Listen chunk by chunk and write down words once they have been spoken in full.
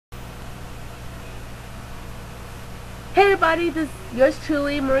Hey everybody, this is yours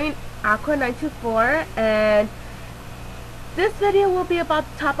truly, Marine Aqua 924, and this video will be about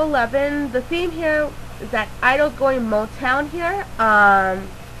the top 11. The theme here is that Idol's going Motown here.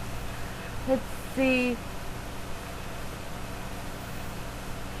 Let's see.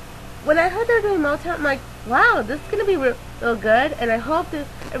 When I heard they're doing Motown, I'm like, wow, this is gonna be real good, and I hope that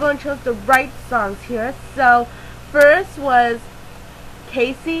everyone chose the right songs here. So, first was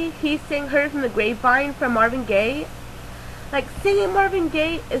Casey. He sang "Heard from the Grapevine" from Marvin Gaye. Like, singing Marvin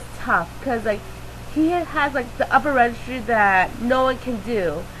Gaye is tough because, like, he has, like, the upper registry that no one can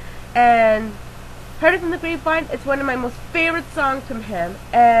do. And "Heard It from the Grapevine" is one of my most favorite songs from him.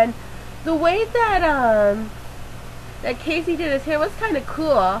 And the way that, that Casey did his hair was kind of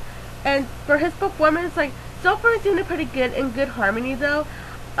cool. And for his performance, like, so far he's doing it pretty good in good harmony, though.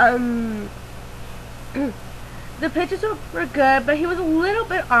 The pitches were good, but he was a little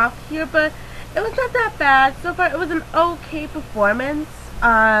bit off here, but it was not that bad. So far, it was an okay performance.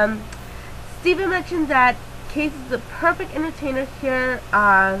 Steven mentioned that Casey's the perfect entertainer here.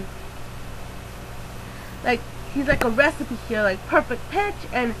 Like, he's like a recipe here, like perfect pitch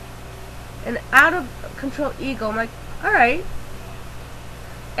and an out of control ego. I'm like, alright.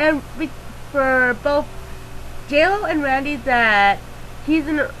 And for both JLo and Randy, that he's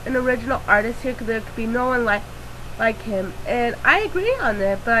an original artist here, because there could be no one like him, and I agree on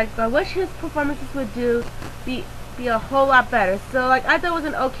that. But like, I wish his performances would be a whole lot better. So like, I thought it was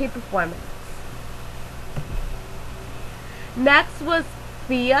an okay performance. Next was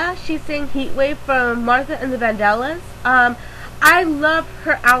Thea. She sang "Heatwave" from Martha and the Vandellas. I loved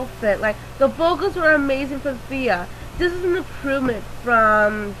her outfit. Like, the vocals were amazing from Thea. This is an improvement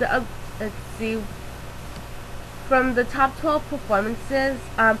from the from the top 12 performances.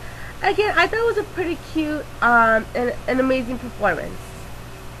 Again, I thought it was a pretty cute and an amazing performance.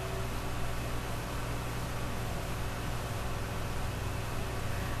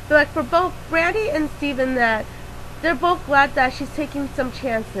 So like, for both Brandy and Steven, that they're both glad that she's taking some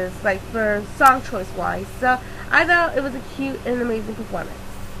chances, like for song choice wise. So I thought it was a cute and amazing performance.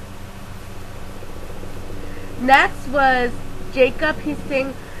 Next was Jacob. He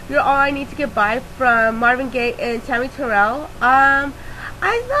sang "You're All I Need to Get By" from Marvin Gaye and Tammy Terrell. I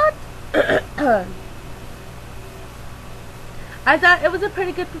thought I thought it was a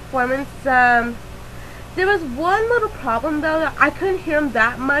pretty good performance. There was one little problem though, that I couldn't hear him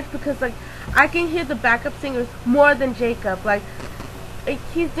that much, because like, I can hear the backup singers more than Jacob. Like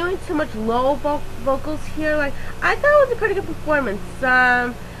he's doing too much low vocals here. Like, I thought it was a pretty good performance.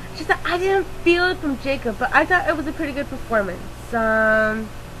 Just that I didn't feel it from Jacob, but I thought it was a pretty good performance.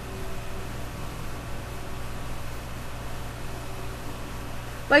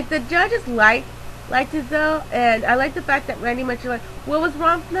 Like, the judges liked it though, and I like the fact that Randy mentioned, like, what was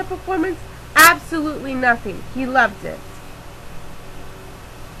wrong from that performance? Absolutely nothing. He loved it.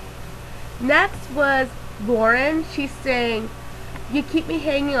 Next was Lauren. She sang "You Keep Me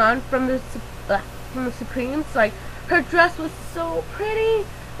Hanging On" from the Supremes. Like, her dress was so pretty.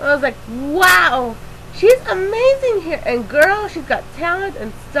 I was like, wow, she's amazing here. And girl, she's got talent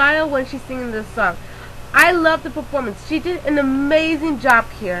and style when she's singing this song. I love the performance. She did an amazing job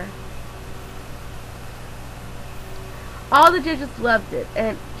here. All the judges loved it,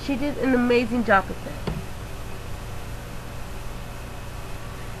 and she did an amazing job with it.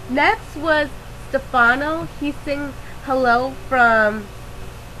 Next was Stefano. He sang "Hello" from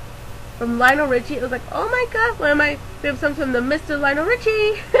Lionel Richie. It was like, oh my god, one of my favorite songs from the Mr. Lionel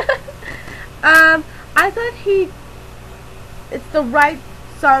Richie. I thought it's the right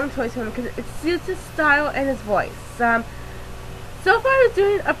song choice for him, because it suits his style and his voice. So far he's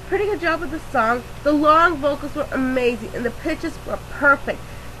doing a pretty good job with the song. The long vocals were amazing, and the pitches were perfect.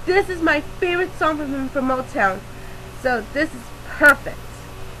 This is my favorite song from him from Motown. So this is perfect.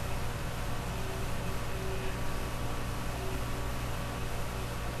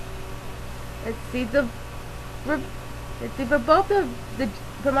 Let's see, for both from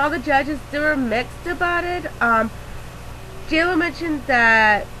all the judges, they were mixed about it. JLo mentioned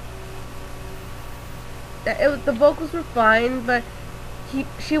that the vocals were fine, but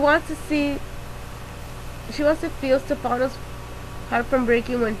she wants to feel Stefano's heart from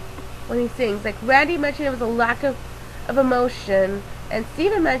breaking when he sings. Like, Randy mentioned it was a lack of emotion, and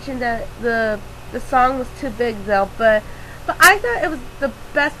Steven mentioned that the song was too big though, but I thought it was the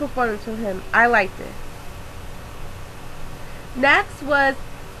best performance from him. I liked it. Next was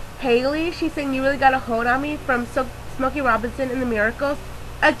Haley. She sang "You Really Got a Hold on Me" from Smokey Robinson and the Miracles.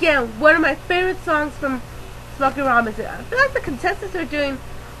 Again, one of my favorite songs from Smokey Robinson. I feel like the contestants are doing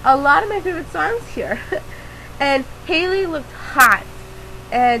a lot of my favorite songs here. And Haley looked hot.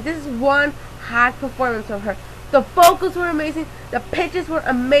 And this is one hot performance of her. The vocals were amazing. The pitches were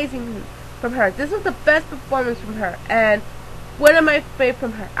amazing from her. This was the best performance from her, and one of my favorite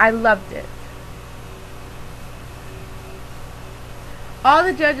from her. I loved it. All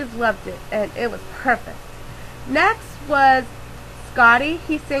the judges loved it, and it was perfect. Next was Scotty.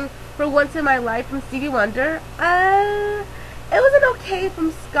 He sang For Once in My Life from Stevie Wonder. It was an okay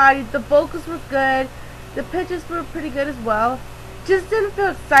from Scotty. The vocals were good. The pitches were pretty good as well. Just didn't feel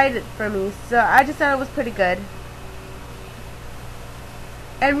excited for me, so I just thought it was pretty good.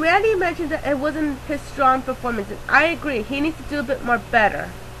 And Randy mentioned that it wasn't his strong performance, and I agree. He needs to do a bit more better.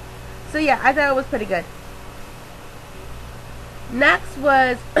 So yeah, I thought it was pretty good. Next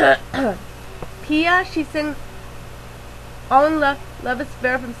was Pia. She sang All in Love is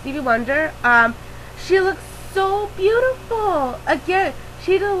Fair from Stevie Wonder. She looks so beautiful. Again,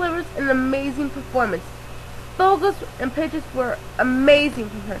 she delivers an amazing performance. Vocals and pitches were amazing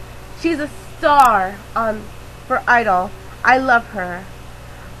from her. She's a star for Idol. I love her.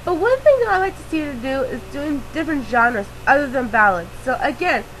 But one thing that I like to see her do is doing different genres other than ballads. So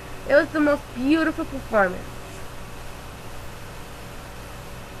again, it was the most beautiful performance.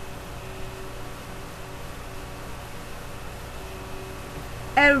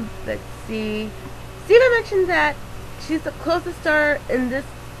 And let's see. Stevie mentioned that she's the closest star in this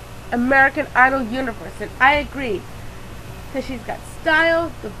American Idol universe, and I agree. Because she's got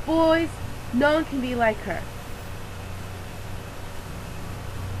style, the voice, no one can be like her.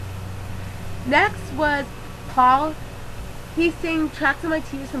 Next was Paul. He sang Tracks of My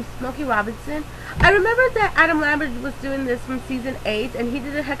Tears from Smokey Robinson. I remember that Adam Lambert was doing this from season 8, and he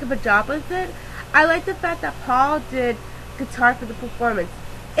did a heck of a job with it. I like the fact that Paul did guitar for the performance.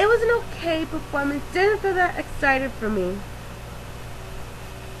 It was an okay performance. Didn't feel that excited for me.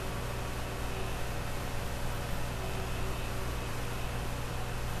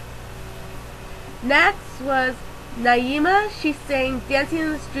 Next was Naima. She sang Dancing in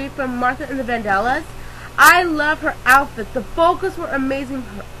the Street from Martha and the Vandellas. I love her outfit. The vocals were amazing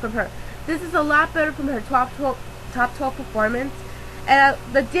from her. This is a lot better from her top 12 performance. And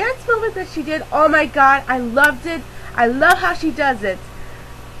the dance movement that she did, oh my god, I loved it. I love how she does it.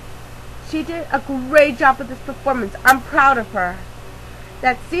 She did a great job with this performance. I'm proud of her.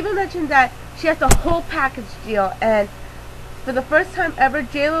 That Steven mentioned that she has the whole package deal, and for the first time ever,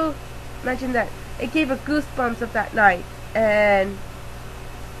 JLo mentioned that it gave her goosebumps of that night. And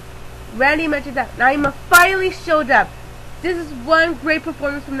Randy mentioned that Naima finally showed up. This is one great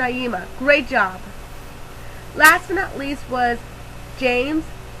performance from Naima. Great job. Last but not least was James.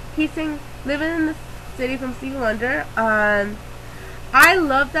 He sang Living in the City from Stevie Wonder. I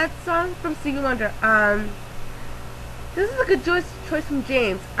love that song from Stevie Wonder. This is a good choice from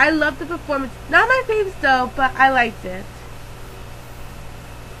James. I love the performance. Not my favorite though, but I liked it.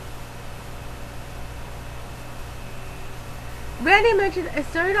 Randy mentioned it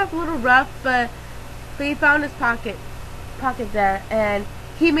started off a little rough, but he found his pocket there, and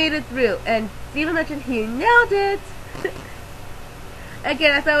he made it through. And Steven mentioned he nailed it.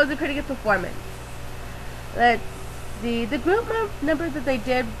 Again, I thought it was a pretty good performance. Let's see. The group number that they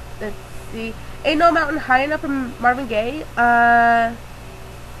did, let's see. Ain't No Mountain High Enough from Marvin Gaye.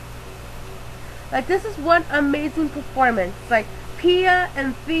 Like, this is one amazing performance. Like, Pia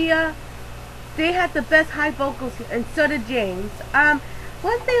and Thea, they had the best high vocals here, and so did James.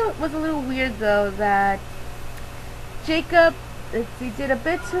 One thing was a little weird though, that Jacob, let's see, did a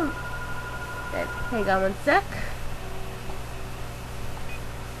bit too. Hang on one sec.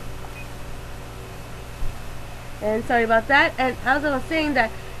 And sorry about that. And as I was saying, that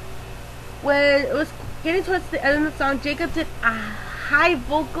when it was getting towards the end of the song, Jacob did a high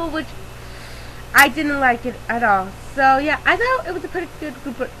vocal, which I didn't like it at all. So yeah, I thought it was a pretty good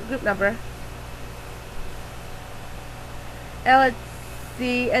group number. And let's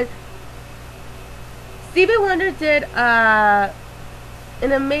see. And Stevie Wonder did an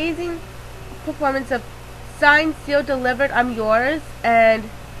amazing performance of Signed, Sealed, Delivered, I'm Yours. And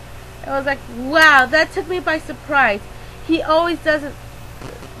I was like, wow, that took me by surprise. He always does a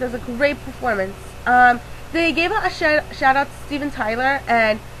great performance. They gave a shout out to Steven Tyler,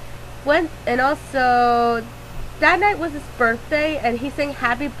 and also that night was his birthday, and he sang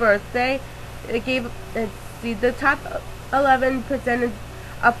Happy Birthday. It gave, let's see, the top 11 presented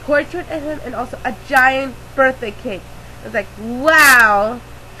a portrait of him and also a giant birthday cake. I was like, wow,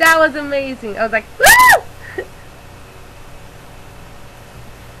 that was amazing. I was like, woo!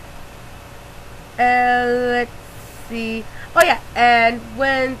 And let's see. Oh yeah, and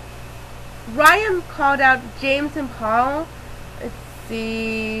when Ryan called out James and Paul, let's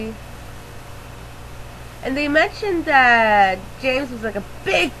see. And they mentioned that James was like a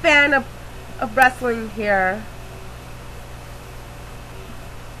big fan of wrestling here.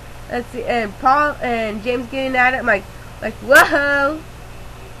 Let's see, and Paul and James getting at it. I'm like whoa.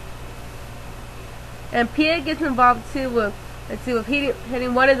 And Pia gets involved too with, let's see, with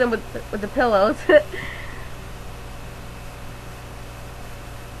hitting one of them with the pillows.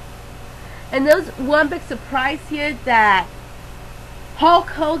 And there was one big surprise here that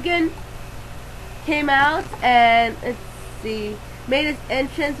Hulk Hogan came out and, let's see, made his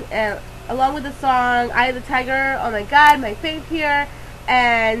entrance and along with the song "Eye of the Tiger," oh my god, my fave here,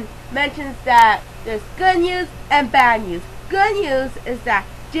 and mentions that there's good news and bad news. Good news is that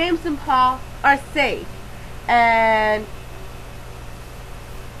James and Paul are safe, and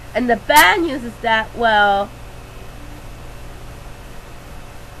the bad news is that, well,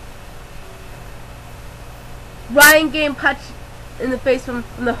 Ryan getting punched in the face from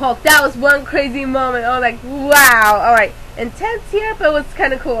the Hulk. That was one crazy moment. I was like, wow. Alright, intense here, but it was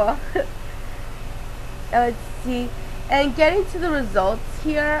kind of cool. Let's see. And getting to the results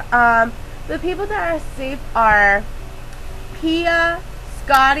here, the people that are safe are Pia,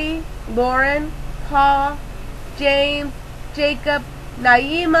 Scotty, Lauren, Paul, James, Jacob,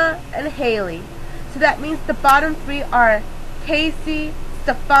 Naima, and Haley. So that means the bottom three are Casey,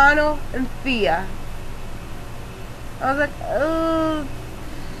 Stefano, and Thea. I was like, oh,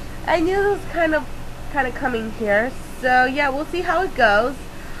 I knew it was kind of coming here. So yeah, we'll see how it goes.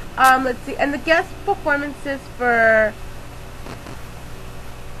 Let's see, and the guest performances for,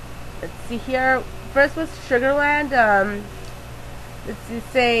 let's see here. First was Sugarland. Let's see,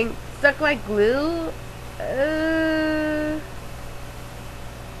 saying "Stuck Like Glue."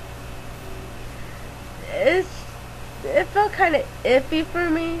 It felt kind of iffy for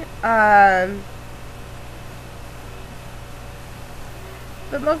me.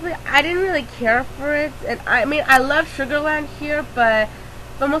 But mostly, I didn't really care for it. And I mean, I love Sugarland here, but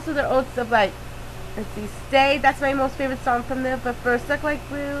most of their old stuff, like, let's see, "Stay," that's my most favorite song from them. But for "Stuck Like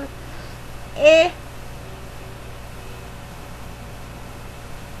Glue,"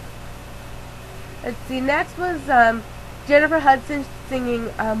 Let's see, next was Jennifer Hudson singing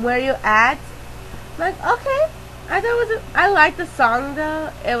 "Where You At." Like, okay, I thought it was I liked the song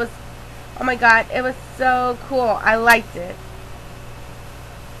though. It was, oh my god, it was so cool. I liked it.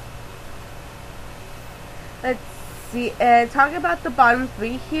 Let's see, and talking about the bottom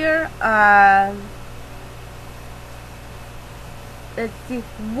three here, let's see,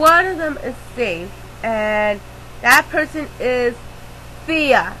 one of them is safe, and that person is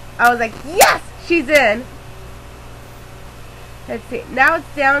Thea. I was like, yes, she's in. Let's see, now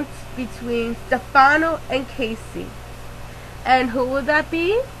it's down between Stefano and Casey. And who would that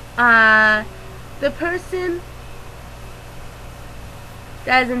be? The person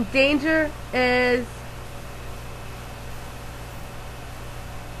that is in danger is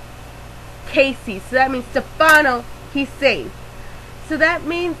Casey. So that means Stefano, he's safe. So that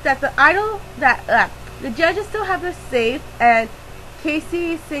means that the idol, that the judges still have her safe, and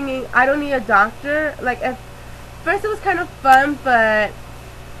Casey singing "I Don't Need a Doctor." Like, at first it was kind of fun, but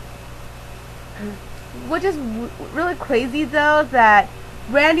which is really crazy though, that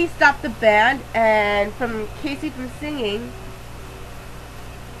Randy stopped the band and from Casey from singing.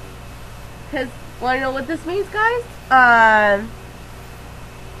 Because, want to know what this means, guys?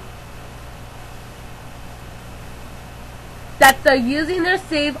 That they're using their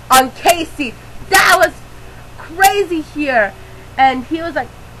save on Casey. That was crazy here. And he was like,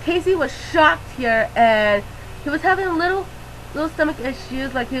 Casey was shocked here, and he was having little stomach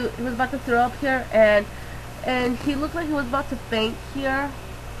issues, like he was about to throw up here, and he looked like he was about to faint here.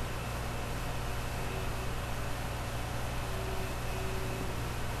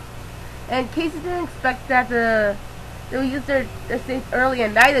 And Casey didn't expect that they would use their save early,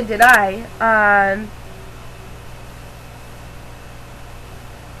 and neither did I.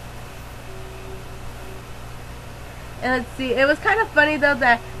 And let's see, it was kind of funny though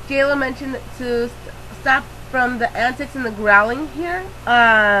that Jayla mentioned to stop from the antics and the growling here.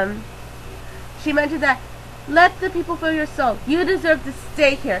 She mentioned that, let the people feel your soul. You deserve to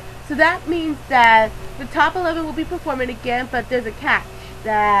stay here. So that means that the top 11 will be performing again, but there's a catch,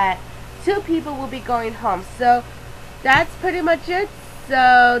 that 2 people will be going home. So that's pretty much it.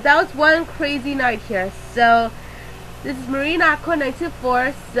 So that was one crazy night here. So this is Marina Aqua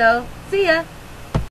 924. So see ya.